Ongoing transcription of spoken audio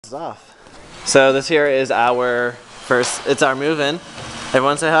Off. So this here is our first, it's our move-in.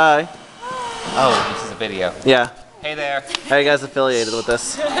 Everyone say hi. Oh, this is a video. Yeah. Hey there. How are you guys affiliated with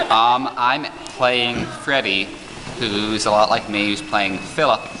this? I'm playing Freddy, who's a lot like me, who's playing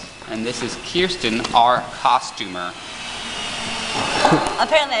Philip. And this is Kirsten, our costumer.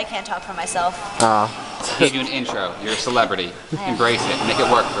 Apparently I can't talk for myself. Give you an intro. You're a celebrity. Embrace it. Make it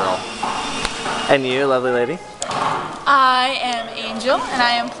work, girl. And you, lovely lady? I am Angel, and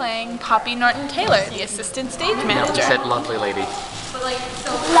I am playing Poppy Norton-Taylor, the assistant stage manager. You said lovely lady.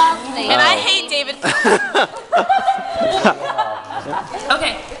 Lovely. And I hate David.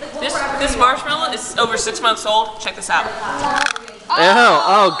 Okay, this marshmallow is over 6 months old. Check this out. Ew,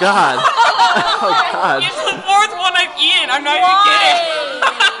 oh god. Oh god. It's the fourth one I've eaten. I'm not even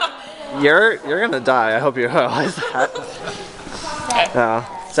kidding. You're gonna die. I hope you realize that.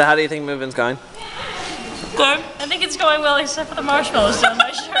 So how do you think moving's going? Good. I think it's going well except for the marshmallows down my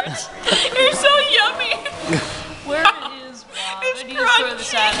shirt. You're so yummy. Where is Rob? It's I need to throw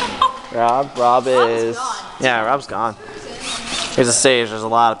this at him. Rob is... Yeah, Rob's gone. Here's a stage. There's a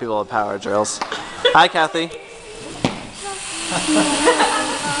lot of people at power drills. Hi, Kathy.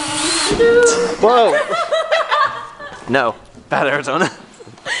 Whoa. No. Bad Arizona.